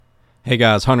Hey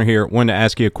guys, Hunter here. Wanted to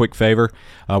ask you a quick favor.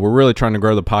 We're really trying to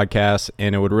grow the podcast,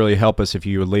 and it would really help us if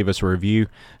you would leave us a review.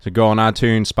 So go on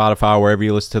iTunes, Spotify, wherever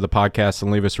you listen to the podcast,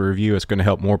 and leave us a review. It's going to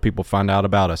help more people find out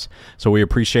about us. So we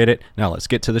appreciate it. Now let's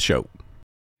get to the show.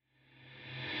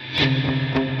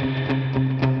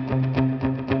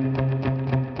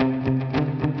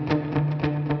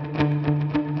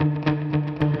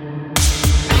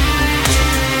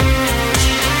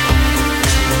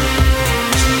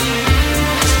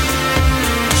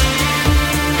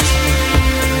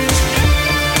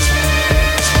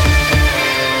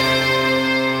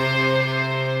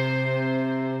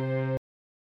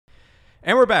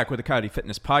 And we're back with the Coyote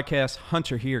Fitness Podcast.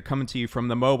 Hunter here, coming to you from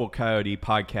the Mobile Coyote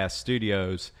Podcast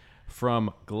Studios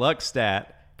from Gluckstadt.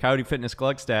 Coyote Fitness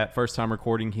Gluckstadt, first time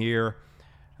recording here.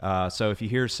 So if you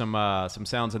hear some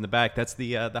sounds in the back, that's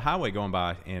the highway going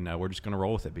by, and we're just going to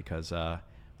roll with it because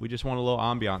we just want a little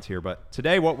ambiance here. But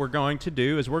today what we're going to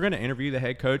do is we're going to interview the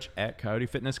head coach at Coyote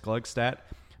Fitness Gluckstadt,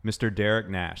 Mr. Derek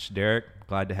Nash. Derek,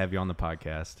 glad to have you on the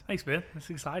podcast. Thanks, man. That's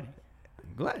exciting.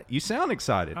 Glad you sound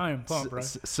excited. I am pumped, bro.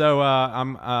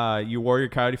 So, you wore your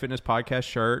Coyote Fitness Podcast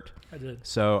shirt. I did.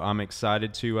 So I'm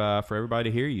excited to for everybody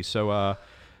to hear you. So,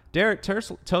 Derek, tell us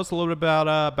a little bit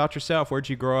about yourself. Where'd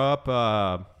you grow up?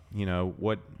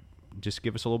 Just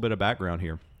give us a little bit of background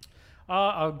here.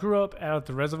 I grew up out at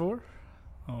the reservoir.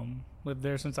 Lived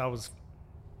there since I was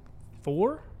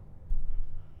 4.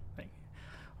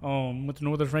 Went to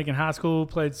Northern Franklin High School.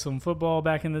 Played some football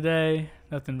back in the day.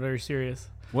 Nothing very serious.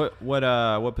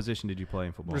 What position did you play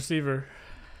in football? Receiver.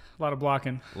 A lot of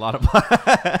blocking. Not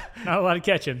a lot of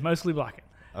catching. Mostly blocking.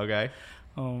 Okay.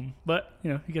 But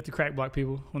you get to crack block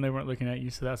people when they weren't looking at you,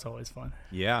 so that's always fun.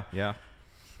 Yeah.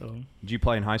 So. Did you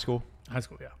play in high school? High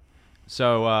school, yeah.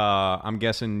 So I'm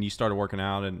guessing you started working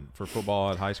out for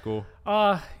football at high school.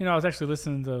 I was actually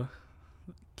listening to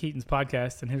Keaton's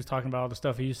podcast, and he was talking about all the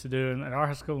stuff he used to do. And at our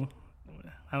high school,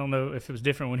 I don't know if it was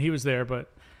different when he was there, but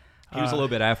he was a little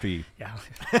bit after you. Yeah,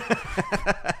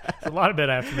 it's a lot bit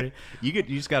after me. You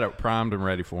just got it primed and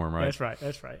ready for him, right?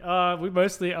 That's right. We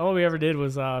mostly all we ever did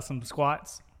was some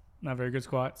squats, not very good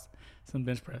squats, some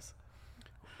bench press.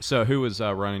 So who was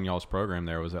running y'all's program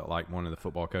there? Was that like one of the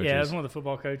football coaches? Yeah, it was one of the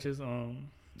football coaches.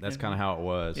 That's kind of how it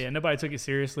was. Yeah, nobody took it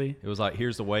seriously. It was like,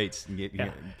 here's the weights, and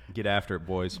get after it,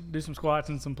 boys. Do some squats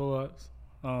and some pull-ups,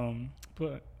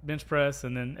 put bench press,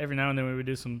 and then every now and then we would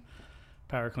do some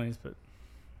power cleans, but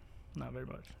not very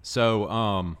much.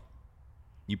 So,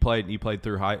 you played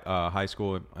through high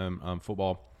school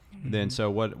football. Mm-hmm. Then,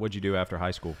 so what'd you do after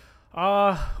high school?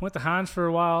 Went to Hines for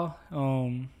a while.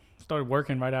 Started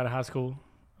working right out of high school.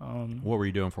 What were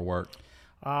you doing for work?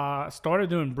 Started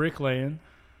doing bricklaying.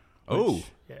 Oh,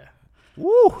 yeah.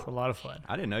 Woo! It's a lot of fun.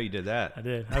 I didn't know you did that. I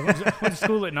did. I went to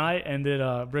school at night and did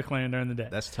bricklaying during the day.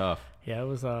 That's tough. Yeah, it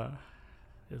was a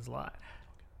lot.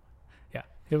 Yeah,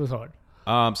 it was hard.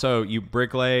 So you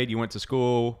bricklayed, you went to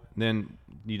school, then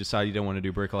you decided you didn't want to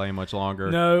do bricklaying much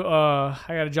longer. No,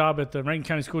 I got a job at the Rankin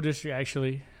County School District,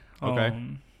 actually.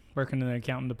 Okay. Working in the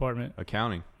accounting department.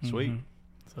 Accounting. Sweet.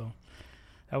 Mm-hmm. So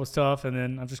that was tough, and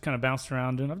then I've just kind of bounced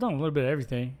around I've done a little bit of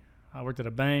everything. I worked at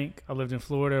a bank. I lived in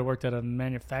Florida. I worked at a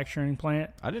manufacturing plant.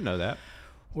 I didn't know that.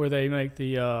 Where they make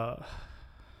the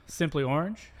Simply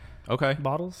Orange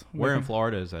bottles. Where in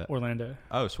Florida is that? Orlando.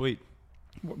 Oh, sweet.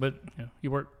 But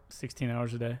you work 16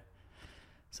 hours a day,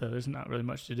 so there's not really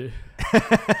much to do.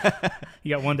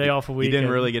 You got one day off a week. You didn't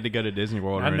really get to go to Disney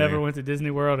World. I never went to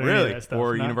Disney World or any of that stuff.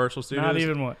 Or Universal Studios? Not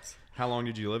even once. How long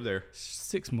did you live there?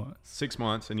 6 months. 6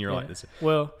 months, and you're like this.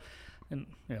 Well, and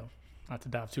not to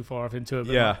dive too far off into it,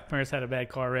 but my parents had a bad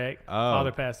car wreck.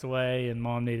 Father passed away, and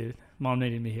mom needed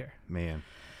me here. Man,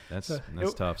 that's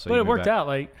tough. So but it worked out.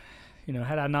 Like,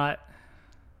 had I not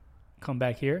come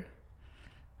back here,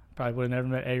 probably would have never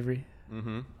met Avery.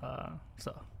 Mm-hmm.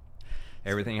 So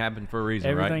everything happened for a reason,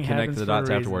 everything right? Connect the dots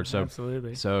afterwards. So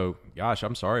absolutely. So, gosh,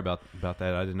 I'm sorry about that.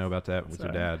 I didn't know about that with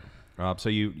your dad. So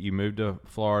you moved to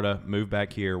Florida, moved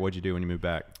back here. What'd you do when you moved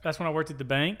back? That's when I worked at the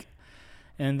bank.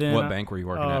 And then what bank were you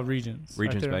working at? Regions.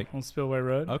 Regions right Bank on Spillway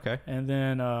Road. Okay. And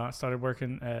then I started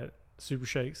working at Super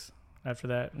Shakes after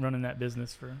that, running that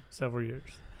business for several years.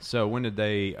 So when did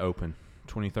they open?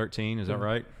 2013, is that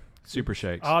right? Super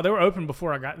Shakes. They were open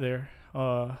before I got there.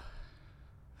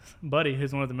 Buddy,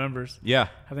 who's one of the members. Yeah.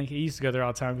 I think he used to go there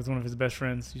all the time because one of his best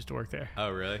friends used to work there. Oh,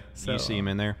 really? So, you see him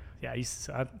in there? Yeah.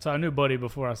 So I knew Buddy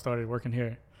before I started working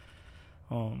here.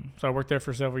 So I worked there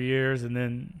for several years, and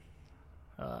then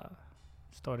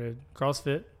started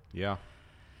CrossFit. Yeah.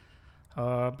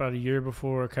 About a year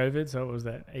before COVID, so it was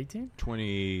that 18?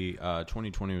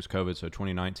 2020 was COVID, so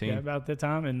 2019. Yeah, about that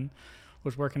time, and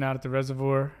was working out at the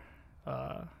reservoir,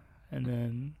 and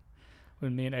then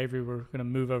when me and Avery were going to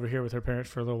move over here with her parents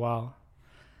for a little while.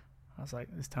 I was like,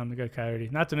 it's time to go Coyote.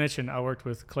 Not to mention, I worked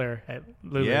with Claire at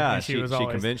Lulu. Yeah, and she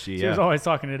convinced you. She was always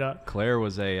talking it up. Claire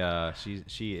was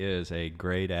she is a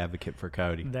great advocate for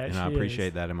Coyote, and I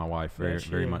appreciate that in my wife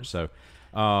very much so.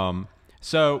 So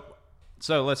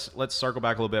let's circle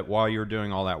back a little bit while you're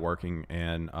doing all that working,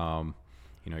 and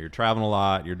you're traveling a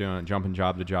lot, you're jumping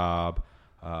job to job.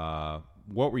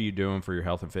 What were you doing for your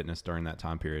health and fitness during that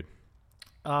time period?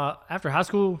 After high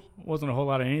school, wasn't a whole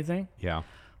lot of anything. Yeah.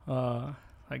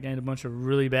 I gained a bunch of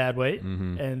really bad weight,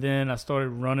 and then I started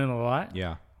running a lot.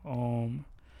 Yeah. It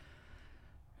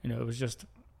was just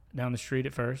down the street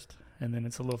at first, and then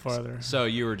it's a little farther. So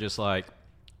you were just like,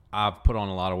 I've put on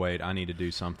a lot of weight. I need to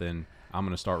do something. I'm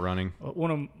going to start running.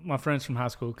 One of my friends from high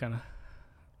school kind of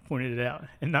pointed it out,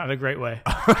 and not in a great way,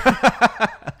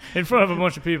 in front of a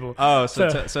bunch of people. Oh,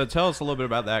 so tell us a little bit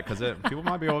about that, because people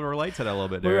might be able to relate to that a little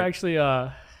bit. We were actually,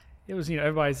 it was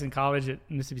everybody's in college at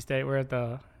Mississippi State. We're at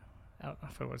the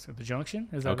Junction.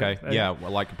 Is that okay? Right? Yeah,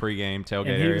 like a pregame tailgate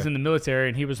area. And he was in the military,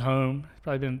 and he was home. It's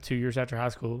probably been 2 years after high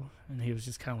school, and he was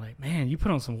just kind of like, "Man, you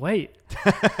put on some weight."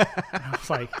 And I was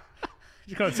like,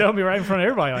 "You're gonna tell me right in front of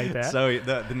everybody like that?" So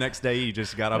the next day, you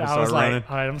just got up and I was started running. like,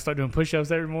 "All right, I'm gonna start doing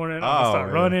push-ups every morning. I'm gonna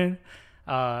start running."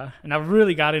 And I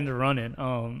really got into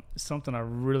running. Something I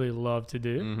really love to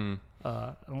do.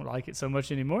 I don't like it so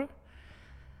much anymore,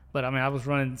 but I was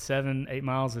running 7-8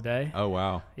 miles a day. Oh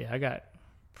wow! Yeah, I got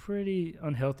pretty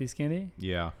unhealthy skinny.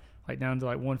 Yeah. Like down to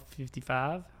like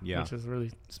 155. Yeah. Which is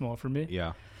really small for me.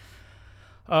 Yeah.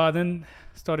 Then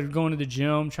started going to the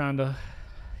gym, trying to,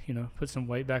 put some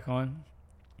weight back on.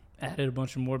 Added a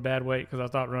bunch of more bad weight because I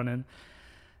thought running.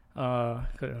 I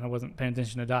wasn't paying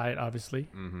attention to diet, obviously.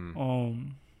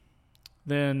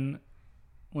 Then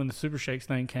when the Super Shakes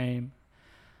thing came,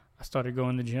 I started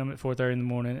going to the gym at 4:30 in the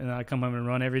morning, and I'd come home and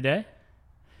run every day.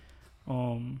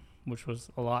 Which was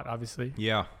a lot, obviously.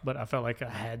 Yeah. But I felt like I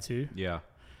had to. Yeah,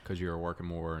 because you were working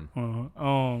more.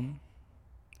 And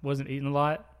wasn't eating a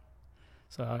lot.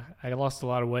 So I lost a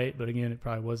lot of weight, but again, it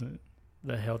probably wasn't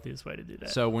the healthiest way to do that.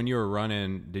 So when you were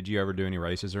running, did you ever do any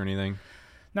races or anything?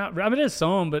 I did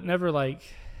some, but never like...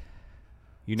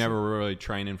 You never were really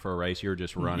training for a race? You were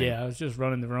just running? Yeah, I was just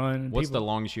running the run. What's the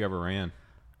longest you ever ran?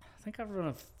 I think I've run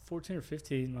a 14 or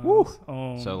 15 miles.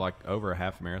 So like over a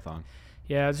half marathon?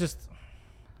 Yeah, it's just...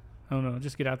 I don't know,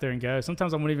 just get out there and go.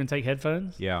 Sometimes I won't even take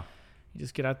headphones. Yeah. You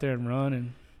just get out there and run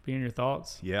and be in your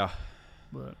thoughts. Yeah.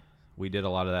 But we did a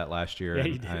lot of that last year. Yeah,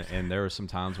 and, you did. And there were some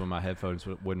times when my headphones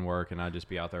wouldn't work, and I'd just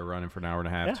be out there running for an hour and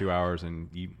a half, 2 hours, and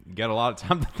you get a lot of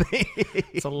time to think.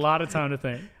 It's a lot of time to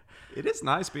think. It is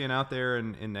nice being out there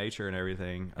in nature and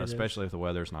everything, especially if the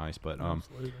weather's nice. But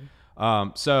Absolutely.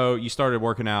 So you started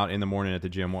working out in the morning at the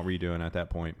gym. What were you doing at that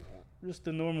point? Just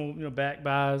the normal, back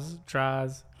buys,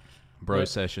 tries. Bro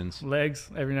sessions. Legs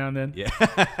every now and then. Yeah.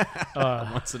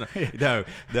 No,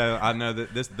 I know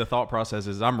that the thought process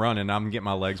is I'm running. I'm getting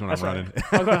my legs when I'm running.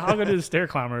 I'll go do the stair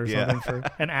climber or something for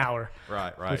an hour.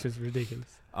 Right. Which is ridiculous.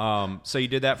 So you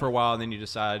did that for a while, and then you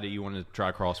decided that you wanted to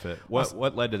try CrossFit.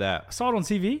 What led to that? I saw it on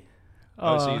TV.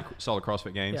 So you saw the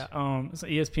CrossFit Games? Yeah. It's on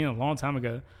ESPN a long time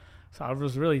ago. So I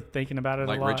was really thinking about it a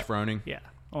lot. Like Rich Froning? Yeah.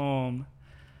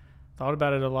 Thought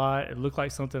about it a lot. It looked like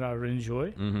something I would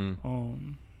enjoy.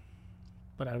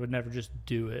 But I would never just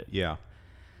do it. Yeah.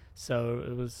 So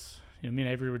it was, me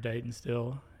and Avery were dating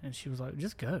still, and she was like,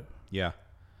 just go. Yeah.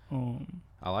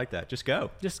 I like that. Just go.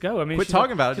 Just go. Quit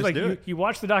talking about it. Just do it. You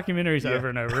watch the documentaries over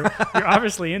and over. You're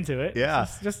obviously into it. Yeah.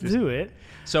 Just do it.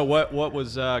 So what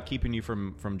was keeping you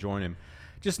from joining?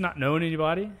 Just not knowing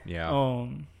anybody. Yeah.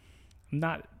 I'm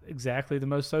not exactly the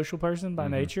most social person by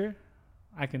nature.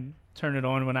 I can turn it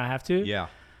on when I have to. Yeah.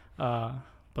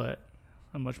 But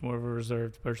I'm much more of a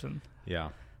reserved person. Yeah.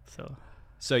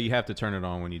 So you have to turn it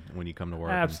on when you come to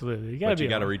work. Absolutely. You got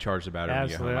to recharge the battery.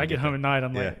 Absolutely. I get home at night.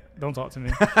 I'm like, don't talk to me.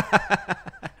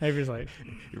 Avery's like,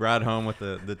 you ride home with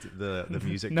the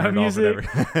music no turned music.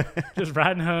 off, whatever. Just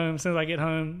riding home. As soon as I get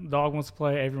home, dog wants to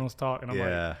play. Avery wants to talk, and I'm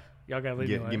like, y'all gotta leave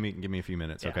me alone. Give me a few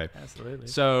minutes, okay? Absolutely.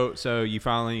 So you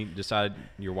finally decided,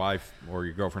 your wife or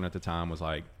your girlfriend at the time was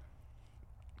like,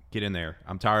 get in there.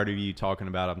 I'm tired of you talking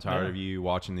about it. I'm tired of you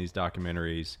watching these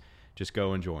documentaries. Just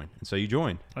go and join. And so you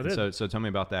joined. I did. So tell me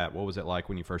about that. What was it like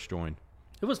when you first joined?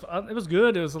 It was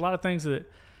good. It was a lot of things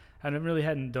that I really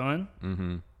hadn't done.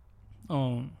 Mm-hmm.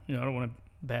 I don't want to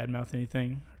badmouth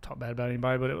anything or talk bad about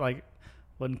anybody, but it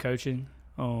wasn't coaching.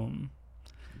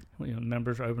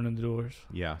 Members are opening the doors.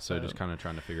 Yeah. So just kind of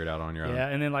trying to figure it out on your own. Yeah.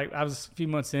 And then I was a few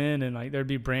months in, and there'd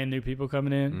be brand new people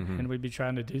coming in, and we'd be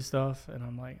trying to do stuff, and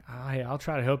I'm like, hey, I'll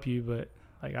try to help you, but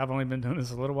I've only been doing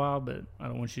this a little while, but I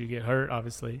don't want you to get hurt,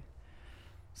 obviously.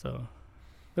 So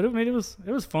But I mean, it was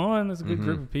fun. It was a good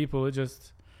group of people. It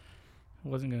just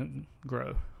wasn't going to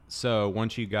grow. So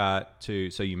once you got to,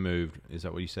 so you moved, is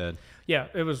that what you said? Yeah,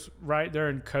 it was right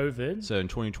during COVID. So in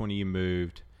 2020 you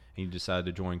moved and you decided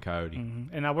to join Coyote.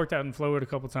 And I worked out in Florida a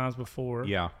couple times before.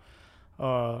 Yeah.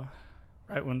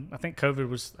 Right when I think COVID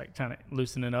was like kind of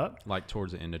loosening up. Like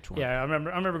towards the end of 20. Yeah, I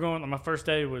remember going, my first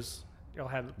day was, y'all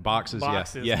had boxes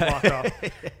yeah. blocked off.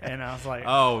 And I was like,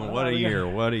 what a year,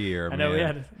 man. I know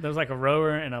there was like a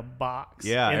rower and a box.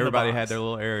 Yeah, everybody had their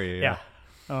little area.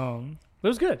 Yeah. It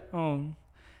was good.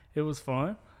 It was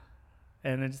fun.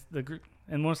 And it's the group.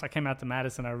 And once I came out to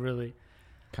Madison, I really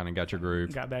kind of got your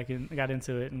groove. Got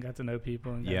into it and got to know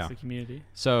people and got into the community.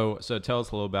 So tell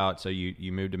us a little about, so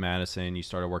you moved to Madison, you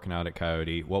started working out at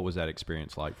Coyote. What was that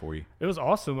experience like for you? It was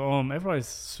awesome. Everybody's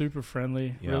super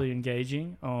friendly, really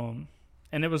engaging.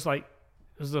 And it was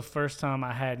the first time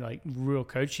I had like real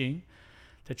coaching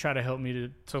to try to help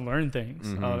me to learn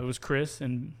things. It was Chris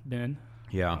and Ben.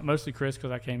 Yeah. Mostly Chris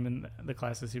because I came in the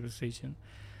classes he was teaching.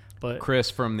 But Chris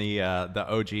from the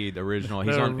OG, the original.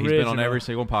 He's been on every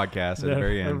single podcast at the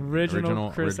very end.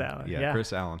 Original Chris Allen. Yeah,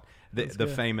 Chris Allen. The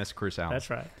famous Chris Allen. That's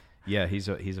right. Yeah, he's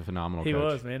a phenomenal coach. He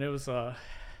was, man. It was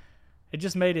it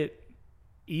just made it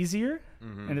easier.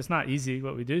 And it's not easy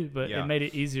what we do, but it made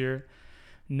it easier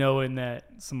knowing that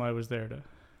somebody was there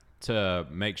to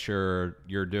make sure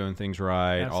you're doing things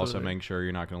right. Absolutely. Also make sure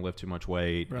you're not going to lift too much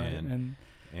weight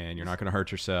and you're not going to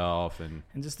hurt yourself, and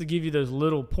just to give you those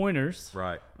little pointers,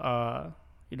 right?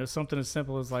 Something as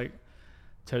simple as like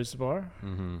toes to bar.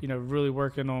 Really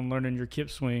working on learning your kip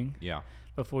swing. Yeah.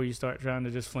 Before you start trying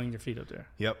to just fling your feet up there.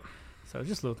 Yep. So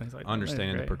just little things like that.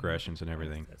 Understanding the progressions and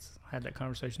everything. I had that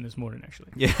conversation this morning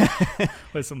actually. Yeah.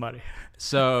 With somebody.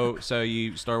 So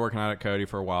you started working out at Coyote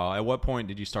for a while. At what point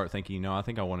did you start thinking, I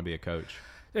think I want to be a coach?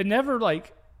 It never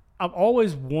I've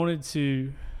always wanted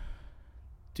to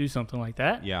do something like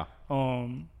that. Yeah.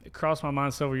 It crossed my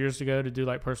mind several years ago to do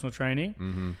like personal training,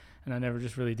 and I never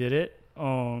just really did it.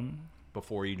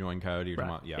 Before you joined Coyote,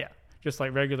 right. Yeah, just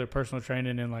like regular personal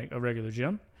training in like a regular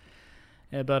gym.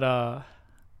 But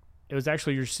it was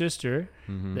actually your sister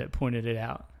that pointed it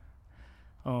out.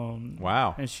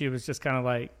 Wow. And she was just kind of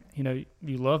like,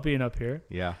 you love being up here.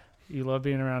 Yeah. You love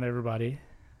being around everybody.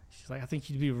 She's like, I think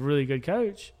you'd be a really good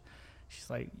coach. She's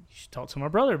like, you should talk to my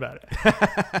brother about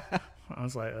it. I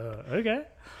was like, okay.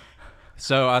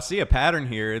 So I see a pattern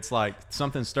here. It's like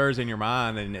something stirs in your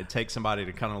mind, and it takes somebody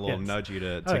to kind of nudge you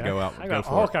to go out. I got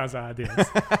all kinds of ideas.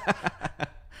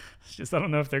 It's just I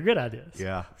don't know if they're good ideas.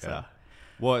 Yeah. Yeah.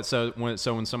 Well, so when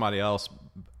somebody else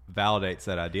validates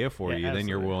that idea for you, absolutely. then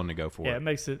you're willing to go for it. Yeah, it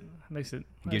makes it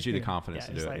gives you the confidence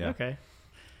to do it. Yeah. Okay.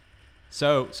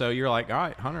 So you're like, all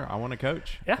right, Hunter, I want to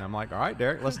coach. Yeah. And I'm like, all right,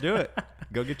 Derek, let's do it.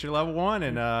 Go get your level 1,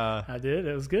 and I did.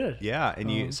 It was good. Yeah, and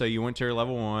you went to your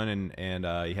level 1, and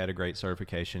you had a great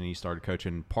certification, and you started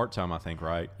coaching part-time, I think,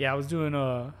 right? Yeah, I was doing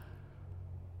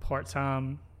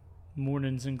part-time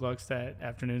mornings in Gluckstadt,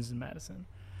 afternoons in Madison.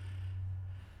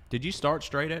 Did you start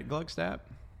straight at Gluckstadt?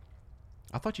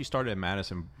 I thought you started at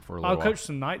Madison for a little while. I coached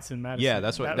some nights in Madison. Yeah,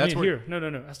 that's where here.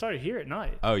 No. I started here at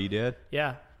night. Oh, you did?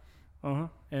 Yeah. And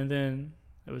then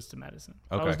it was to Madison.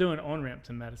 Okay. I was doing on-ramps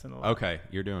in Madison a lot. Okay,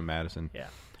 you're doing Madison. Yeah.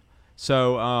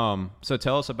 So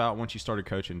tell us about once you started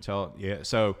coaching.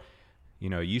 So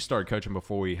you started coaching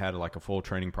before we had like a full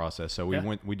training process. So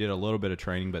we did a little bit of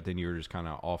training, but then you were just kind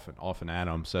of off and at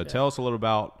them. So tell us a little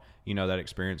about that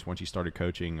experience once you started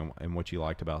coaching and what you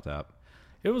liked about that.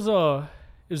 It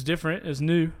was different. It was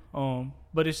new.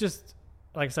 But it's just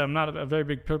like I said, I'm not a very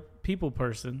big people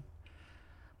person.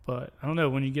 But I don't know,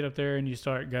 when you get up there and you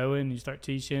start going, you start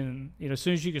teaching, and as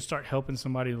soon as you can start helping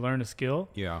somebody learn a skill,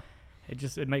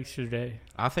 it makes your day.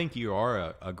 I think you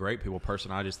are a great people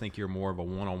person. I just think you're more of a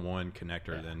one-on-one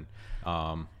connector than.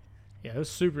 It was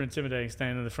super intimidating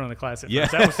standing in the front of the class at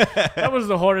first. That was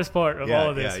the hardest part of all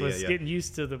of this was getting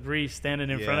used to the brief, standing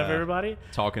in front of everybody,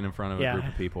 talking in front of a group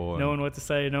of people, knowing what to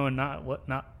say, knowing what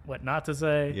not to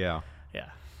say. Yeah.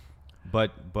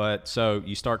 But so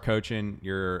you start coaching,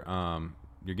 you're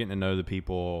getting to know the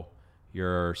people,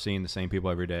 you're seeing the same people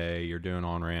every day, you're doing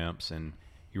on ramps, and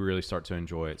you really start to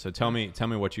enjoy it. So tell me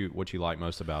what you like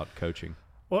most about coaching.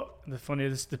 Well, the funny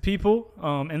is the people,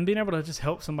 and being able to just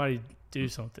help somebody do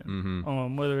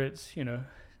something. Whether it's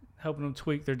helping them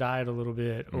tweak their diet a little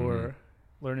bit, or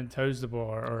learning toes to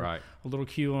bar, or a little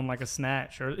cue on like a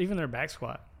snatch, or even their back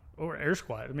squat or air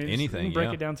squat. I mean, anything. You can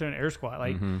break it down to an air squat.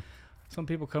 Like some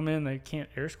people come in, they can't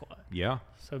air squat. Yeah.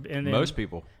 So and then, most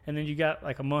people. And then you got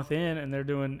like a month in, and they're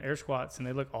doing air squats, and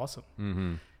they look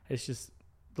awesome. It's just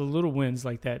the little wins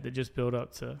like that just build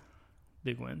up to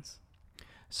big wins.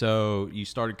 So you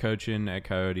started coaching at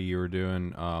Coyote. You were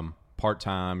doing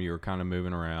part-time. You were kind of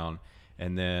moving around.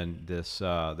 And then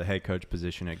the head coach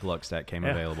position at Gluckstadt came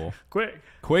available.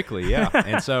 Quickly, yeah.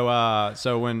 And so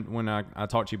when I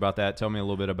talked to you about that, tell me a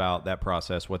little bit about that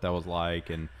process, what that was like,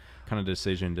 and kind of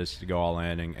decision just to go all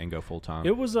in and go full-time.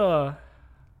 It was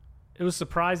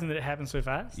surprising that it happened so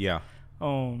fast. Yeah.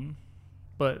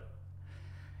 But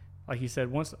like you said,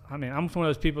 I'm one of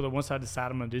those people that once I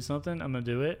decide I'm going to do something, I'm going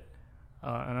to do it,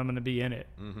 and I'm going to be in it.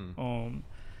 Mm-hmm.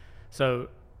 So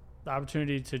the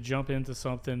opportunity to jump into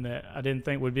something that I didn't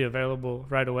think would be available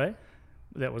right away,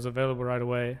 that was available right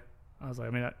away, I was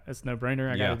like, it's no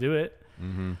brainer. I got to do it.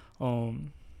 Mm-hmm.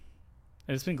 And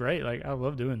it's been great. Like, I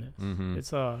love doing this. Mm-hmm.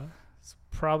 It's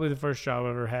probably the first job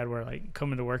I've ever had where like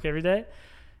coming to work every day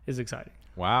is exciting.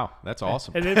 Wow, that's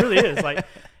awesome. And it really is. Like,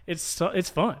 it's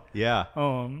fun. Yeah.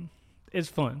 It's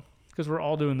fun because we're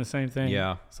all doing the same thing.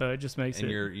 Yeah. So it just makes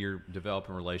and you're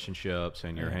developing relationships,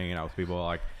 and you're hanging out with people.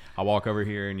 Like, I walk over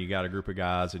here and you got a group of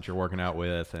guys that you're working out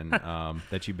with, and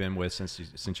that you've been with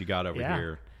since you got over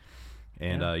here,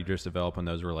 and you're just developing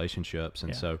those relationships.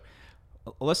 And so,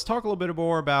 let's talk a little bit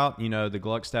more about the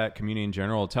Gluckstadt community in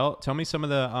general. Tell me some of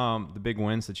the big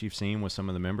wins that you've seen with some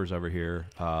of the members over here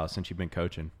since you've been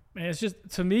coaching. Man, it's just,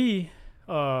 to me,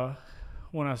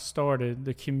 when I started,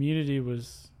 the community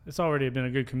it's already been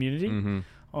a good community.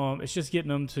 Mm-hmm. It's just getting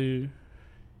them to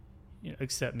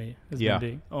accept me as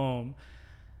being.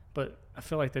 But I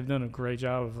feel like they've done a great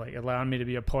job of like allowing me to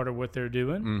be a part of what they're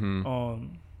doing.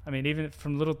 Mm-hmm. Even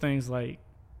from little things like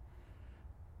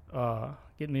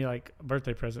getting me like a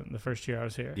birthday present the first year I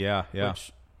was here. Yeah.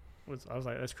 Which I was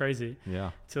like, that's crazy.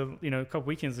 Yeah. Till a couple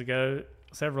weekends ago,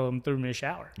 several of them threw me a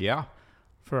shower. Yeah.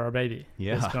 For our baby.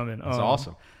 Yeah. That's coming. That's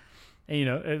awesome. And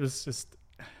it was just,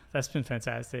 that's been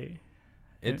fantastic.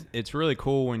 It's really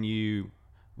cool when you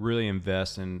really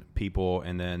invest in people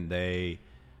and then they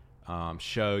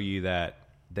show you that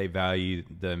they value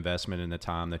the investment and the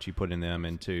time that you put in them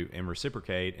and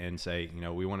reciprocate and say,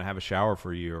 we want to have a shower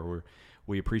for you, or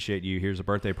we appreciate you. Here's a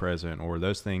birthday present, or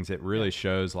those things. It really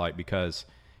shows, like, because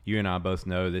you and I both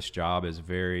know this job is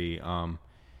very,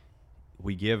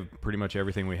 we give pretty much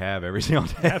everything we have every single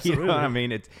day. Absolutely. You know what I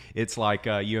mean? It's like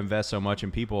you invest so much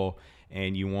in people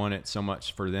and you want it so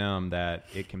much for them that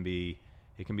it can be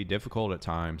difficult at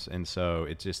times. And so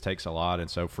it just takes a lot. And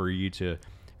so for you to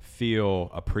feel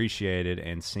appreciated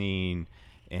and seen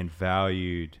and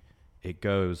valued, it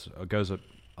goes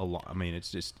a lot.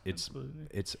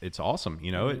 It's awesome.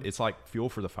 It's like fuel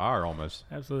for the fire almost.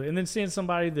 Absolutely. And then seeing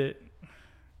somebody that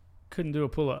couldn't do a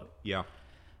pull-up. Yeah.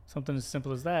 Something as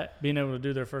simple as that, being able to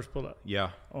do their first pull-up. Yeah.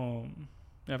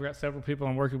 I've got several people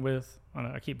I'm working with.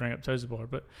 I keep bringing up toes bar,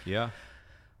 but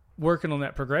working on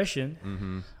that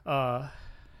progression. Mm-hmm.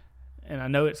 And I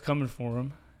know it's coming for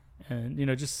them. And,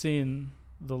 just seeing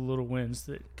the little wins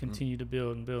that continue to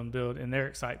build and build and build, and their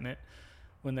excitement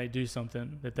when they do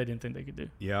something that they didn't think they could do.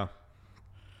 Yeah.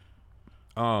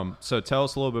 So tell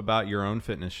us a little bit about your own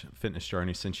fitness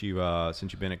journey since you've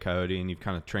been at Coyote and you've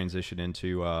kind of transitioned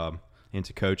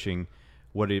into coaching.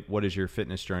 What is your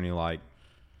fitness journey like?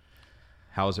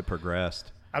 How has it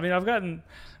progressed? I don't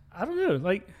know,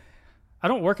 like, I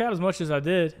don't work out as much as I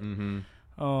did.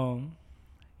 Mm-hmm.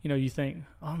 You think,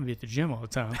 I'm going to be at the gym all the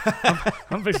time.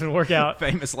 I'm fixing to work out.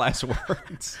 Famous last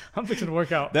words. I'm fixing to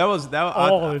work out all the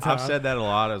time. I've said that a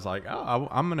lot. I was like,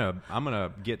 I'm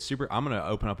gonna get super. I'm gonna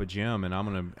open up a gym and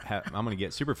I'm gonna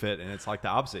get super fit. And it's like the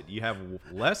opposite. You have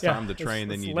less time to train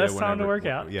than you do. Less time to work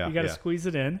out. Yeah, you got to squeeze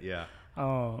it in. Yeah.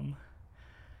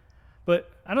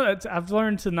 But I don't know. I've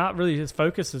learned to not really just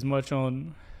focus as much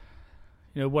on,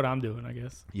 what I'm doing, I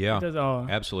guess. Yeah.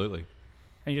 Absolutely.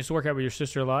 And you just work out with your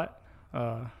sister a lot.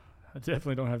 I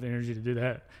definitely don't have the energy to do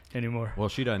that anymore. Well,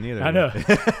 she doesn't either. I know.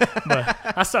 But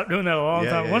I stopped doing that a long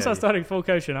time. Once I started full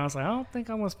coaching, I was like, I don't think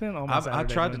I'm going to spend all my Saturday I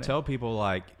tried to doing tell people,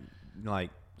 like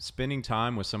spending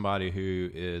time with somebody who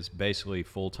is basically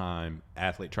full-time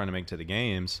athlete trying to make it to the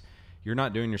games, you're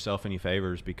not doing yourself any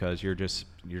favors because you're just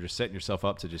setting yourself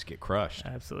up to just get crushed.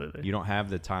 Absolutely. You don't have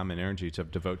the time and energy to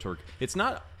devote to work. It's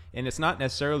not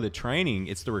necessarily the training,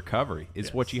 it's the recovery.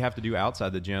 It's what you have to do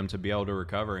outside the gym to be able to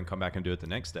recover and come back and do it the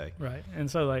next day. Right. And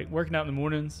so, like, working out in the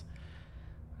mornings,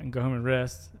 I can go home and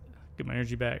rest, get my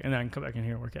energy back, and then I can come back in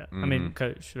here and work out. Mm-hmm.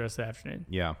 Coach the rest of the afternoon.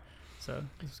 Yeah. So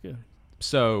it's good.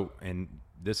 So, and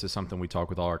this is something we talk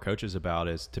with all our coaches about,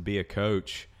 is to be a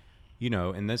coach,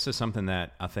 and this is something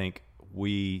that I think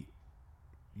we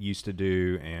used to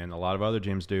do and a lot of other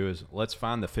gyms do, is let's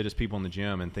find the fittest people in the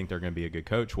gym and think they're going to be a good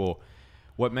coach. Well,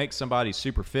 what makes somebody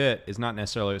super fit is not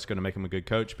necessarily what's going to make them a good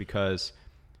coach, because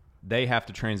they have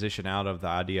to transition out of the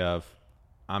idea of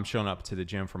I'm showing up to the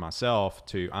gym for myself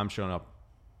to I'm showing up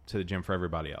to the gym for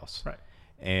everybody else. Right.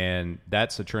 And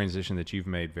that's a transition that you've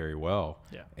made very well.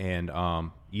 Yeah.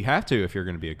 And you have to if you're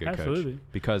going to be a good Absolutely. coach,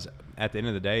 because at the end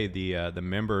of the day, the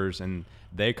members and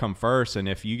they come first. And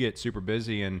if you get super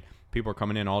busy and people are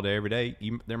coming in all day every day,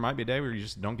 there might be a day where you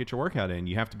just don't get your workout in.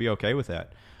 You have to be okay with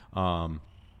that.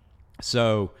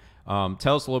 So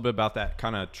tell us a little bit about that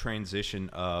kind of transition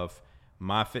of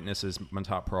my fitness is my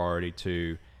top priority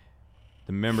to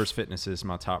the members' fitness is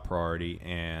my top priority,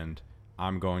 and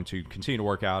I'm going to continue to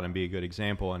work out and be a good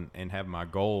example and have my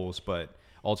goals. But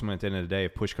ultimately, at the end of the day,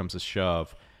 if push comes to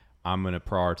shove, I'm going to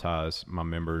prioritize my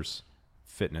members'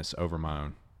 fitness over my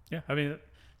own. Yeah, I mean,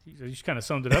 you just kind of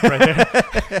summed it up right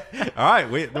there. All right,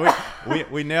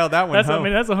 we nailed that one. I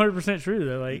mean, that's 100% true,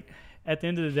 though. Like, at the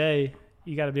end of the day,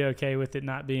 you got to be okay with it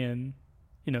not being,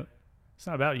 it's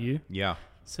not about you. Yeah.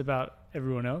 It's about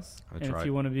everyone else. That's and right. if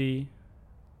you want to be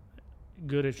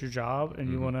good at your job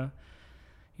and you want to,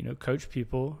 coach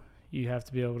people, you have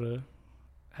to be able to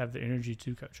have the energy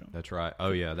to coach them. That's right.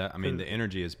 Oh yeah. The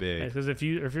energy is big. Because if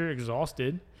you're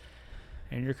exhausted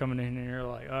and you're coming in and you're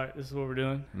like, all right, this is what we're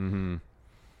doing. Mm-hmm.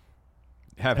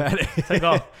 Have at it. Take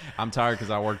off. I'm tired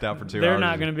because I worked out for 2 hours. They're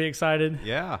not going to be excited.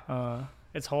 Yeah.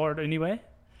 It's hard anyway.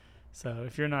 So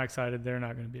if you're not excited, they're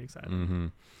not going to be excited. Mm-hmm.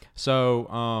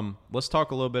 So let's talk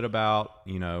a little bit about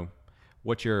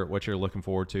what you're looking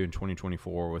forward to in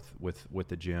 2024 with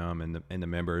the gym and the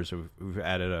members. We've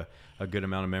added a good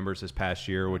amount of members this past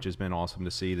year, which has been awesome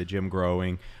to see the gym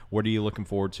growing. What are you looking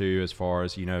forward to as far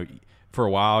as for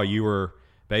a while you were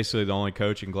basically the only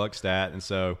coach in Gluckstadt, and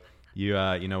so you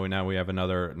now we have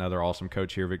another awesome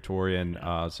coach here, Victoria,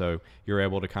 and so you're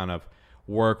able to kind of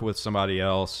work with somebody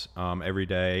else every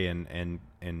day and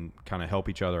kind of help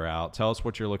each other out. Tell us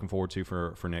what you're looking forward to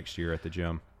for next year at the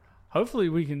gym. Hopefully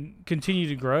we can continue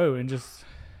to grow and just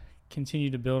continue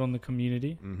to build on the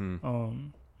community. Mm-hmm.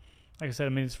 Like I said, I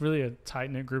mean, it's really a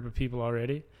tight-knit group of people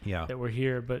already that we're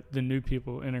here, but the new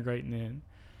people integrating in.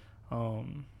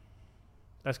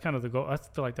 That's kind of the goal. I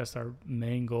feel like that's our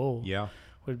main goal. Yeah.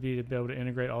 Would be to be able to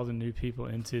integrate all the new people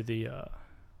into the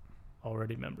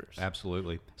already members.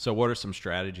 Absolutely. So what are some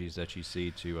strategies that you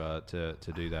see to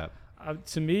do that?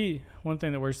 To me, one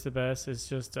thing that works the best is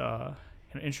just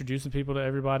introducing people to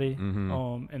everybody,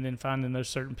 mm-hmm. And then finding those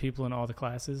certain people in all the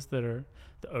classes that are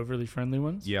the overly friendly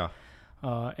ones. Yeah.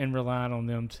 And relying on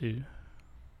them to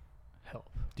help.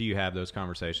 Do you have those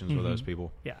conversations with those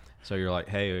people? Yeah. So you're like,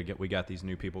 hey, we got these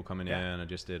new people coming in. I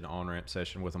just did an on-ramp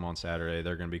session with them on Saturday.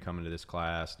 They're going to be coming to this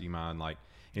class. Do you mind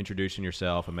introducing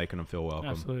yourself and making them feel welcome?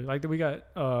 Absolutely. Like we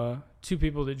got 2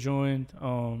 people that joined,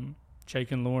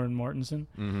 Jake and Lauren Martinson.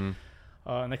 Mm-hmm.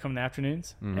 And they come in the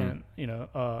afternoons. Mm-hmm. And,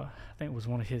 I think it was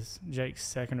one of Jake's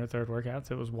second or third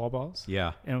workouts. It was wall balls.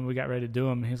 Yeah. And we got ready to do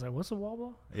them. And he was like, what's a wall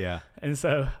ball? Yeah. And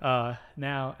so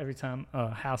now every time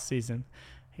house season,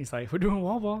 he's like, we're doing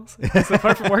wall balls. It's the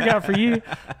perfect workout for you.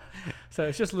 So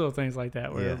it's just little things like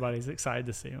that where everybody's excited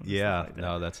to see them. Yeah. Like that.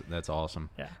 No, that's awesome.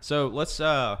 Yeah. So let's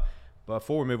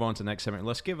before we move on to the next segment,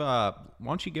 let's give why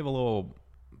don't you give a little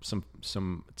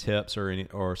some tips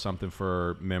or something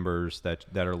for members that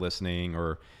are listening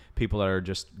or people that are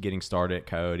just getting started at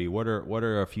Coyote. What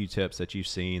are a few tips that you've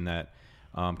seen that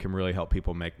can really help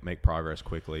people make progress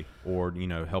quickly or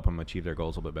help them achieve their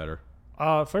goals a little bit better?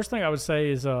 First thing I would say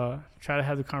is try to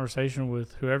have the conversation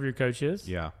with whoever your coach is.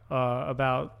 Yeah.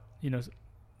 About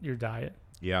your diet.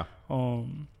 Yeah.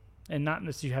 And not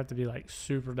necessarily you have to be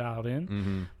super dialed in,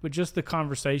 mm-hmm. but just the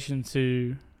conversation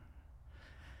to,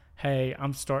 hey,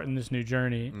 I'm starting this new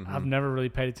journey. Mm-hmm. I've never really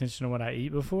paid attention to what I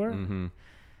eat before. Mm-hmm.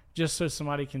 Just so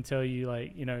somebody can tell you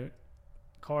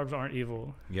carbs aren't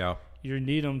evil. Yeah. You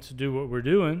need them to do what we're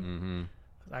doing. Mm-hmm.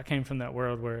 I came from that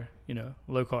world where,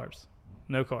 low carbs,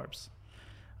 no carbs.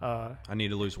 I need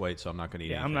to lose weight, so I'm not going to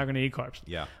eat anything. I'm not going to eat carbs.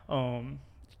 Yeah.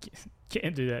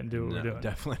 Can't do that and do what we're doing.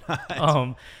 Definitely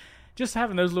not. Just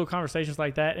having those little conversations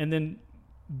like that, and then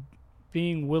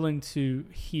being willing to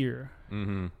hear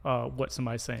mm-hmm. What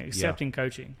somebody's saying, accepting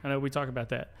coaching. I know we talk about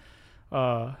that.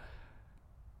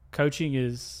 Coaching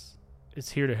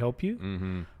it's here to help you.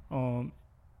 Mm-hmm.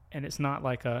 And it's not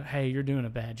like hey, you're doing a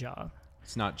bad job.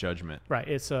 It's not judgment. Right.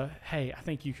 It's hey, I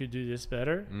think you could do this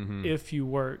better mm-hmm. if you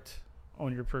worked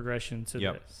on your progression to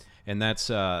this. And that's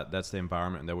the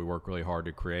environment that we work really hard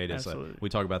to create. It's we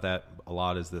talk about that a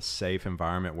lot, is the safe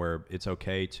environment where it's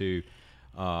okay to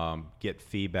get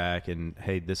feedback and,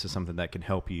 hey, this is something that can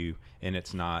help you, and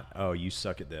it's not, oh, you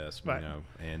suck at this, right.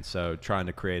 And so trying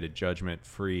to create a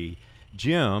judgment-free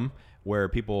gym where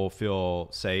people feel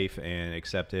safe and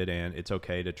accepted, and it's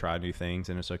okay to try new things,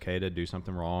 and it's okay to do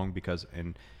something wrong because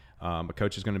A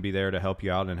coach is going to be there to help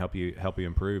you out and help you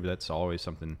improve. That's always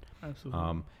something.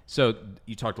 Absolutely. So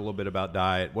you talked a little bit about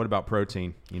diet. What about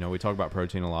protein? We talk about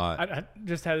protein a lot. I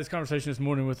just had this conversation this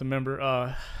morning with a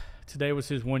member. Today was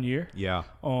his 1 year. Yeah.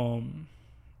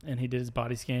 And he did his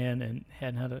body scan and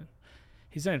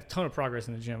he's done a ton of progress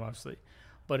in the gym, obviously,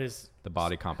 but the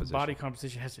body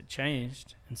composition hasn't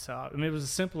changed. And so, it was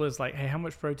as simple as like, hey, how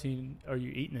much protein are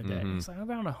you eating a day? Mm-hmm. It's like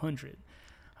around 100.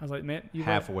 I was like, man,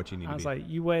 half of what you need to be. I was like,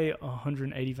 you weigh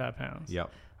 185 pounds.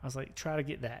 Yep. I was like, try to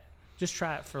get that. Just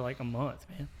try it for like a month,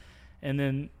 man. And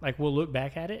then like we'll look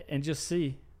back at it and just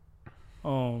see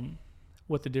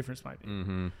what the difference might be.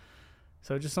 Mm-hmm.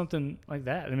 So just something like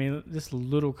that. I mean, just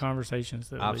little conversations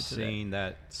that I've seen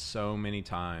that so many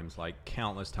times, like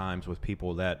countless times, with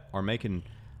people that are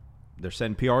they're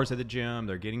setting PRs at the gym,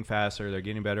 they're getting faster, they're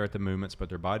getting better at the movements, but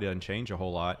their body doesn't change a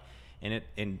whole lot.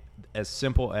 And as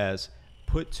simple as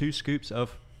put 2 scoops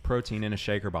of protein in a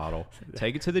shaker bottle,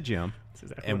 take it to the gym,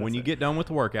 and when you get done with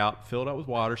the workout, fill it up with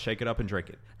water, shake it up, and drink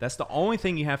it. That's the only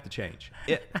thing you have to change.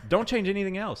 Don't change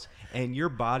anything else, and your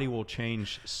body will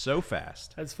change so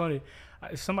fast. That's funny.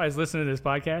 If somebody's listening to this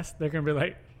podcast, they're gonna be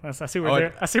like, "I see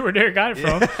where Derek got it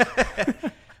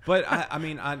from." But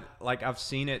I've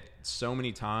seen it so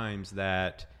many times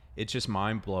that it's just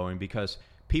mind blowing, because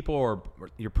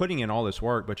you're putting in all this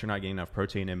work, but you're not getting enough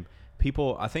protein. And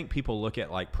I think people look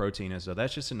at like protein as though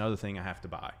that's just another thing I have to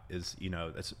buy,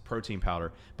 that's protein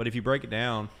powder. But if you break it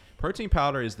down, protein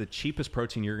powder is the cheapest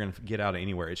protein you're going to get out of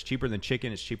anywhere. It's cheaper than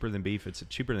chicken. It's cheaper than beef. It's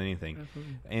cheaper than anything.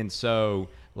 Absolutely. And so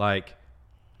like,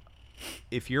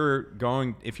 if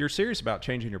you're serious about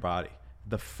changing your body,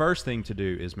 the first thing to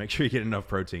do is make sure you get enough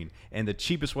protein. And the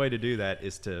cheapest way to do that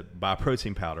is to buy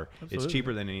protein powder. Absolutely. It's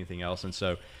cheaper than anything else. And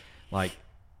so like,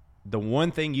 the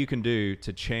one thing you can do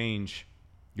to change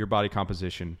your body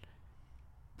composition,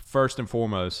 first and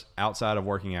foremost, outside of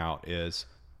working out, is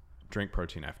drink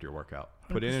protein after your workout.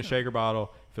 100%. Put it in a shaker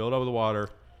bottle, fill it up with water.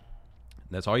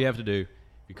 That's all you have to do.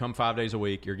 If you come 5 days a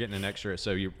week, you're getting an extra.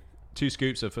 So 2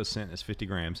 scoops of % is 50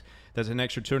 grams. That's an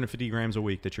extra 250 grams a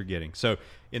week that you're getting. So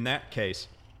in that case,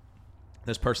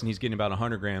 this person, he's getting about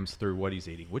 100 grams through what he's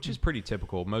eating, which is pretty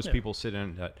typical. Most people sit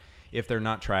in that, if they're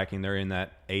not tracking, they're in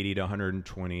that 80 to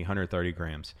 120, 130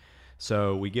 grams.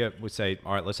 So we say,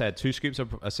 all right, let's add 2 scoops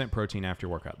of % protein after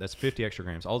your workout. That's 50 extra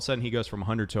grams. All of a sudden, he goes from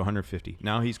 100 to 150.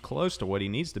 Now he's close to what he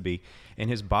needs to be. And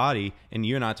his body, and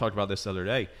you and I talked about this the other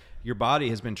day, your body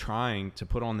has been trying to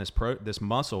put on this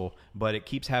muscle, but it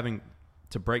keeps having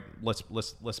to break. Let's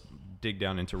dig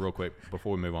down into real quick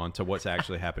before we move on to what's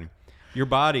actually happening. Your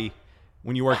body,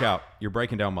 when you work out, you're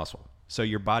breaking down muscle. So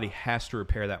your body has to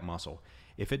repair that muscle.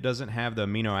 If it doesn't have the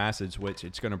amino acids, which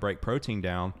it's going to break protein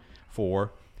down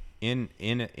for in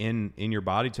your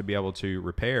body to be able to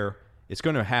repair, it's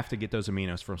going to have to get those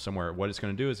aminos from somewhere. What it's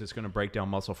going to do is it's going to break down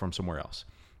muscle from somewhere else.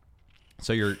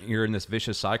 So you're in this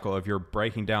vicious cycle of you're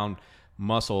breaking down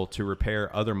muscle to repair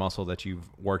other muscle that you've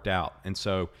worked out. And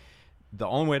so the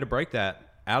only way to break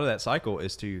that out of that cycle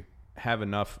is to have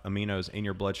enough aminos in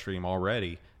your bloodstream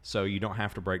already, so you don't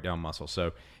have to break down muscle.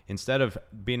 So instead of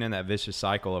being in that vicious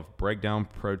cycle of break down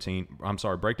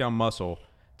muscle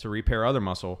to repair other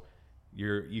muscle,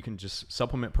 you can just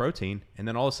supplement protein, and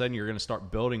then all of a sudden you're going to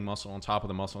start building muscle on top of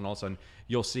the muscle, and all of a sudden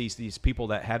you'll see these people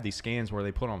that have these scans where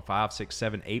they put on 5, 6,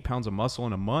 7, 8 pounds of muscle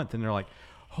in a month, and they're like,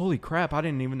 holy crap, I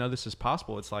didn't even know this is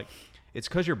possible. It's like, it's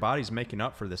because your body's making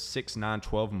up for the 6, 9,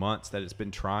 12 months that it's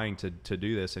been trying to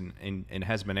do this and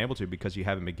hasn't been able to, because you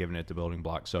haven't been giving it the building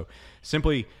blocks. So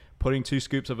simply putting 2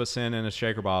 scoops of Ascend in a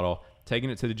shaker bottle, taking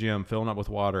it to the gym, filling up with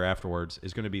water afterwards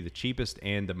is going to be the cheapest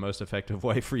and the most effective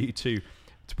way for you to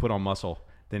put on muscle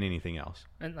than anything else.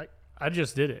 And like, I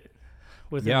just did it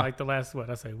within like the last,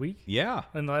 week? Yeah.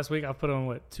 In the last week, I put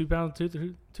on 2 and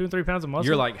 3 pounds of muscle.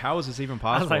 You're like, how is this even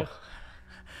possible? I was like,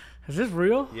 is this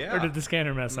real? Yeah. Or did the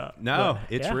scanner mess up? No,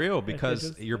 it's real,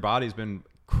 because your body's been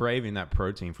craving that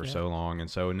protein for so long. And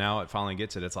so now it finally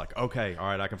gets it. It's like, okay, all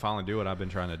right, I can finally do what I've been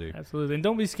trying to do. Absolutely. And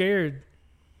don't be scared,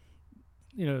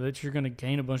 that you're going to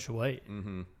gain a bunch of weight.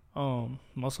 Mm-hmm.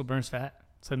 Muscle burns fat.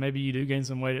 So maybe you do gain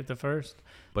some weight at the first.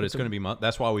 But it's going to be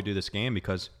that's why we do the scan,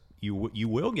 because you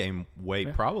will gain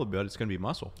weight probably, but it's going to be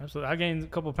muscle. Absolutely. I gained a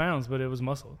couple pounds, but it was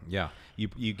muscle. Yeah.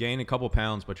 You gain a couple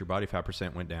pounds, but your body fat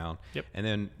 % went down. Yep. And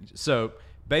then, so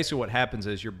basically what happens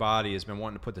is your body has been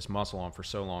wanting to put this muscle on for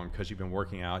so long, because you've been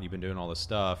working out, you've been doing all this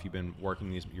stuff, you've been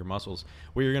working your muscles,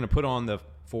 where you're going to put on the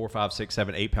 4, 5, 6,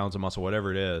 7, 8 pounds of muscle,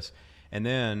 whatever it is. And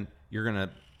then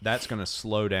that's going to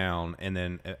slow down, and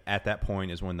then at that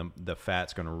point is when the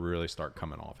fat's going to really start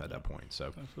coming off at that point.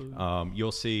 So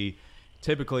you'll see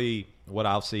typically what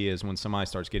I'll see is when somebody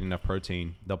starts getting enough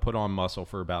protein, they'll put on muscle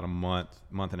for about a month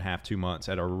and a half, 2 months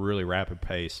at a really rapid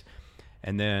pace.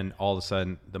 And then all of a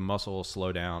sudden the muscle will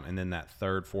slow down. And then that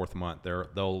third, fourth month,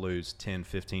 they'll lose 10,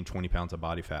 15, 20 pounds of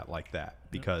body fat like that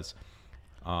because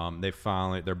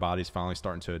their body's finally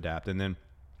starting to adapt. And then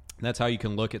that's how you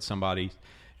can look at somebody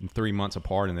in 3 months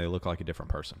apart and they look like a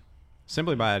different person.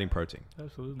 Simply by adding protein.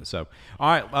 Absolutely. So, all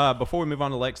right. Before we move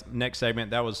on to the next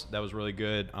segment, that was really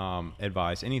good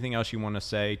advice. Anything else you want to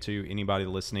say to anybody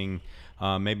listening?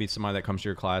 Maybe somebody that comes to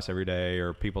your class every day,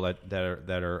 or people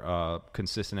that are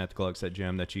consistent at the Gluckstadt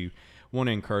gym that you want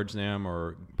to encourage them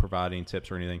or provide any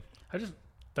tips or anything. I just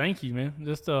thank you, man.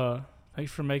 Just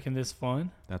thanks for making this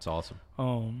fun. That's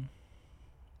awesome.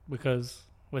 Because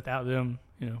without them,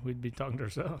 we'd be talking to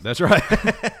ourselves. That's right.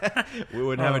 We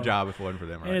wouldn't have a job if it wasn't for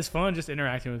them, right? And it's fun just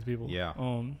interacting with people. Yeah.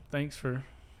 Thanks for,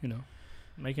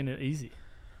 making it easy.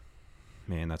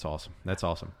 Man, that's awesome. That's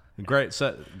awesome. Great,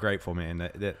 grateful, man.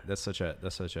 That's such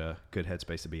a good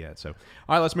headspace to be at. So, all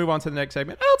right, let's move on to the next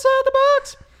segment. Outside the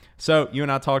box. So, you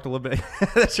and I talked a little bit.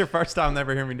 That's your first time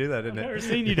ever hearing me do that, isn't it? I've never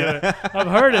seen you do it. I've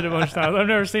heard it a bunch of times. I've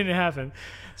never seen it happen.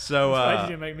 So, why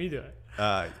did you make me do it?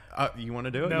 You want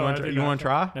to do it? No, you want to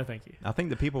try? No, thank you. I think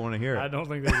the people want to hear it. I don't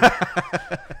think they do.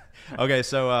 Okay,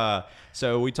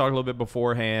 so we talked a little bit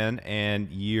beforehand,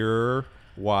 and your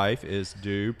wife is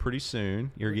due pretty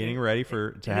soon. You're getting ready to have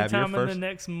your first. Anytime in the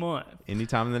next month.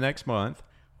 Anytime in the next month.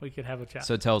 We could have a chat.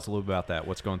 So tell us a little bit about that.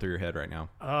 What's going through your head right now?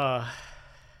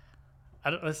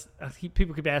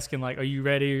 People keep asking, like, are you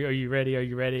ready? Are you ready? Are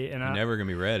you ready? And You're never going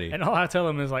to be ready. And all I tell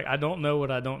them is, like, I don't know what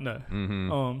I don't know.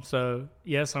 Mm-hmm. So,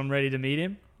 yes, I'm ready to meet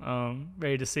him.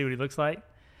 Ready to see what he looks like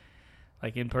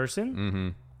in person. Mm-hmm.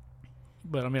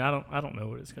 But, I mean, I don't know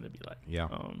what it's going to be like. Yeah.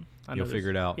 You'll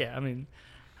figure it out. Yeah, I mean,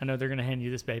 I know they're going to hand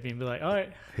you this baby and be like, all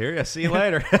right. Here ya. See you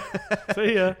later.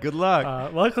 See ya. Good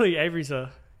luck. Luckily, Avery's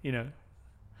a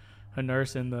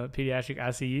nurse in the pediatric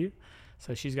ICU.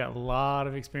 So she's got a lot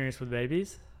of experience with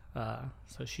babies,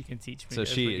 so she can teach me. So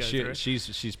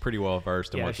she's pretty well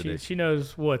versed in what to do. She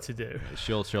knows what to do.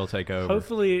 She'll take over.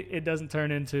 Hopefully, it doesn't turn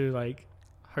into like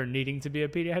her needing to be a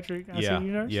pediatric ICU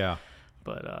nurse. Yeah.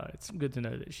 But it's good to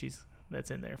know that that's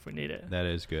in there if we need it. That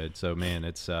is good. So man,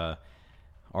 it's our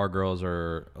girls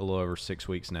are a little over 6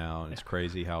 weeks now, and it's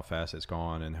crazy how fast it's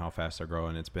gone and how fast they're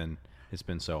growing. It's been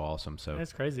so awesome. So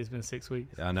that's crazy. It's been 6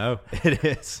 weeks. I know it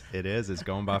is. It's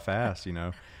going by fast,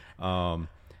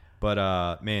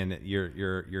 But man,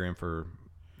 you're in for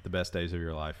the best days of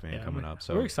your life, man, coming up.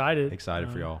 So we're excited. Excited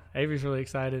for y'all. Avery's really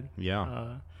excited.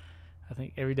 Yeah. I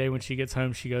think every day when she gets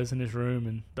home, she goes in his room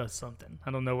and does something.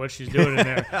 I don't know what she's doing in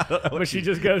there, but she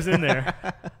just goes in there.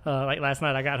 Like last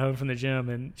night, I got home from the gym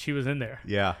and she was in there.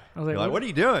 Yeah. I was like, what are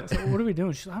you doing? I said, what are we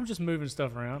doing? She's like, I'm just moving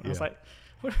stuff around. I was like,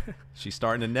 what? She's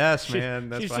starting to nest, man.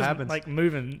 That's what happens. Like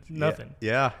moving nothing.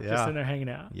 Yeah. Just in there hanging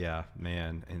out. Yeah,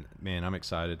 man. And man, I'm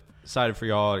excited for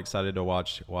y'all. Excited to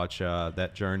watch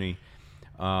that journey.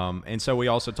 And so we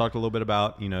also talked a little bit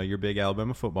about, you're a big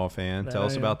Alabama football fan. Tell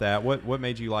us about that. What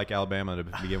made you like Alabama to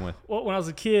begin with? Well, when I was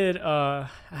a kid, I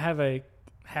have a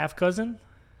half cousin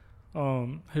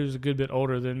who's a good bit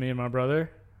older than me and my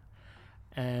brother.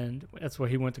 And that's where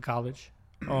he went to college.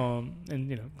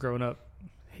 And, growing up,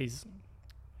 he's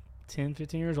 10,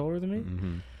 15 years older than me.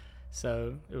 Mm-hmm.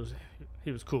 So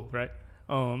he was cool, right?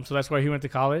 So that's where he went to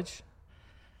college.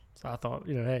 So I thought,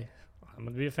 hey, I'm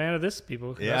going to be a fan of this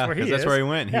people. Yeah, because that's where he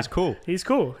went. Yeah. He's cool. He's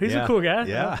cool. He's a cool guy.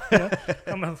 Yeah.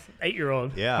 I'm an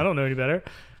 8-year-old. Yeah. I don't know any better.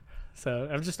 So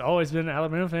I've just always been an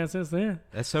Alabama fan since then.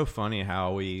 That's so funny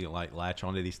how we latch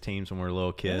onto these teams when we're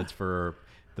little kids for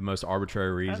the most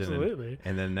arbitrary reason. Absolutely.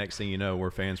 And then next thing you know,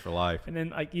 we're fans for life. And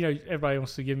then everybody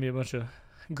wants to give me a bunch of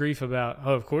grief about,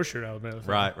 of course you're an Alabama fan.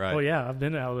 Right. Well, yeah, I've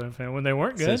been an Alabama fan when they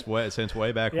weren't good. Since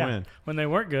way back when. When they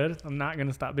weren't good, I'm not going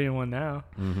to stop being one now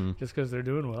mm-hmm. just because they're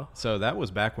doing well. So that was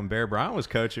back when Bear Bryant was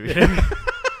coaching.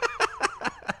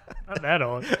 Not that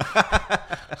old.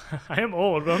 I am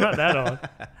old, but I'm not that old.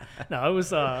 No, it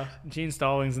was Gene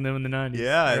Stallings and them in the 90s.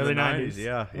 Yeah, early in the 90s.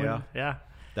 Yeah.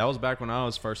 That was back when I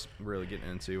was first really getting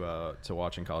into to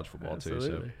watching college football Absolutely.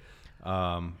 too.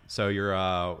 So you're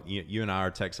you and I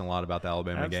are texting a lot about the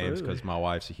Alabama games because my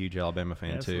wife's a huge Alabama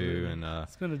fan too, and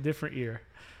it's been a different year.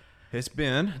 It's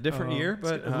been a different year,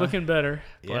 but it's looking better.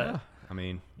 Yeah, I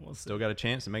mean, still got a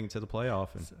chance to make it to the playoff,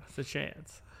 and it's a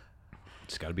chance.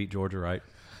 Just got to beat Georgia, right?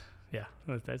 Yeah,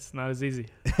 that's not as easy.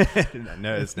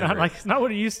 No, it's never. It's not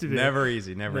what it used to be. Never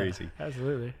easy. Easy.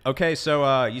 Absolutely. Okay,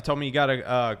 so you told me you got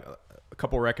a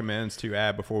couple recommends to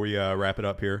add before we wrap it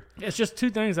up here. It's just two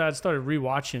things I started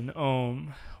rewatching.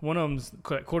 One of them's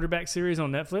quarterback series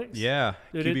on Netflix. Yeah,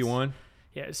 QB1.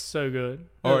 Yeah, it's so good.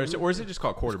 Or is it just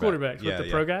called quarterback? It's quarterbacks with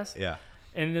the pro guys. Yeah.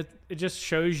 And it just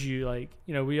shows you, like,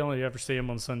 you know, we only ever see them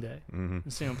on Sunday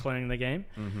and see them playing the game.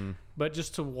 Mm-hmm. But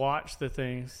just to watch the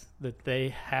things that they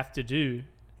have to do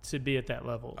to be at that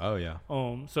level. Oh, yeah.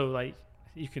 So, like,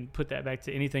 you can put that back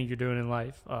to anything you're doing in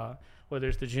life, whether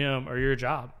it's the gym or your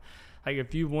job. Like,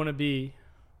 if you want to be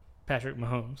Patrick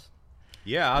Mahomes.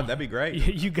 Yeah, that'd be great.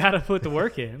 You got to put the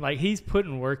work in. Like, he's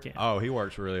putting work in. Oh, he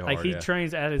works really hard. Like, he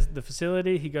trains at the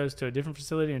facility. He goes to a different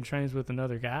facility and trains with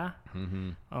another guy.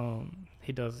 Mm-hmm.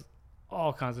 He does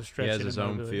all kinds of stretching. He has his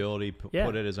own field. He put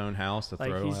it at his own house to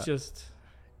throw he's just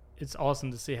 – it's awesome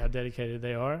to see how dedicated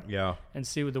they are. Yeah. And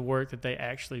see with the work that they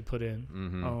actually put in.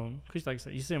 Mm-hmm. Because, like I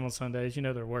said, you see them on Sundays. You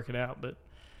know they're working out. But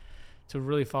to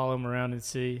really follow them around and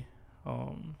see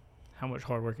how much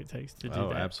hard work it takes to do that.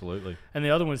 Oh, absolutely. And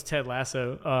the other one's Ted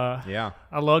Lasso. Yeah.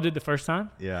 I loved it the first time.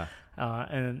 Yeah.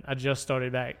 And I just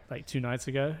started back like 2 nights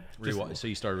ago. So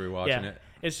you started rewatching it?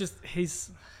 It's just he's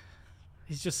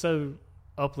just so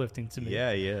uplifting to me.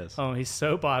 Yeah, he is. He's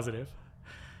so positive.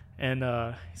 And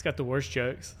he's got the worst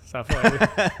jokes, so I feel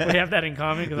like we have that in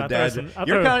common. Because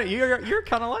you're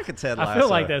kind of like a Ted Lasso. I feel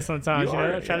like that sometimes.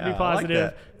 I try to be positive,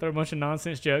 like throw a bunch of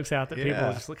nonsense jokes out that people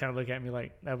just kind of look at me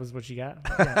like, "That was what you got."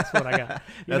 Yeah, that's what I got.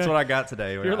 That's what I got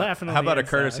today. You're laughing. How about a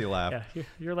courtesy laugh? Yeah,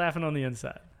 you're laughing on the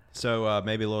inside. So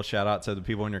maybe a little shout out to the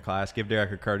people in your class. Give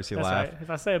Derek a courtesy laugh. Right.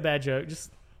 If I say a bad joke, just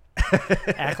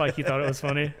act like you thought it was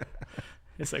funny.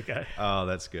 It's okay. Oh,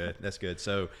 that's good. That's good.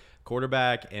 So.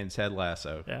 Quarterback and Ted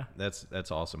Lasso. Yeah. That's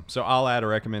awesome. So I'll add a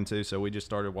recommend too. So we just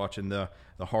started watching the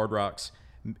Hard Rocks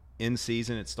in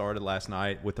season. It started last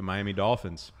night with the Miami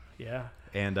Dolphins. Yeah.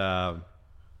 And I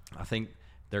think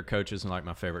their coach is like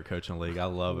my favorite coach in the league. I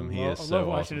love him. I love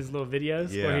watching his little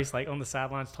videos where he's like on the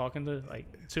sidelines talking to like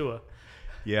Tua.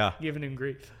 Yeah. Giving him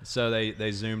grief. So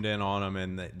they zoomed in on him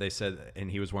and they said,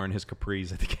 and he was wearing his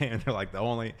capris at the game. They're like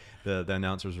the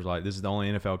announcers were like, this is the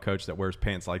only NFL coach that wears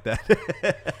pants like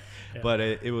that. But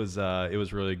it was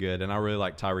really good. And I really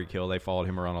like Tyreek Hill. They followed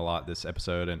him around a lot this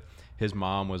episode, and his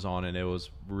mom was on, and it was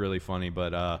really funny.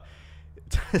 But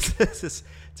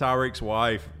Tyreek's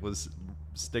wife was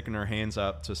sticking her hands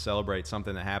up to celebrate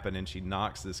something that happened, and she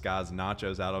knocks this guy's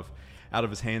nachos out of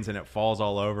his hands, and it falls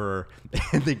all over her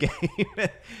in the game.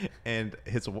 And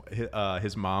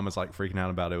his mom is like freaking out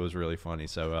about it. It was really funny.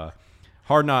 So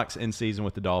Hard Knocks in season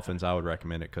with the Dolphins, I would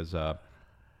recommend it because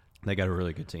they got a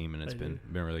really good team, and it's been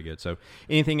really good. So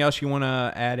anything else you want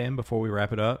to add in before we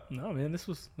wrap it up? No, man, this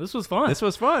was fun. This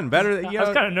was fun. Better. I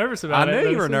was kind of nervous about it. I knew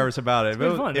you were nervous about it.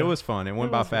 But it was fun. It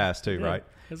went by fast too, right?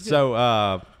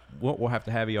 So we'll have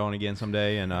to have you on again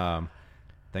someday, and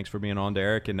thanks for being on,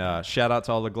 Derek. And shout out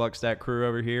to all the Gluckstadt crew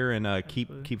over here, and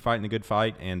keep fighting the good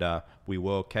fight. And we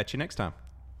will catch you next time.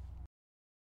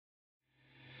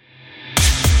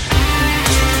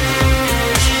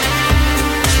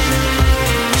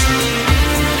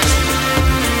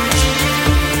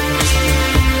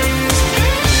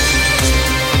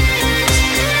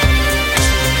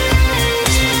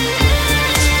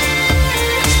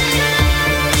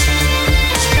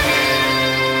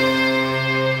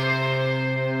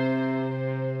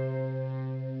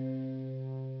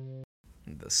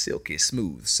 Silky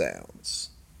smooth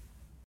sounds.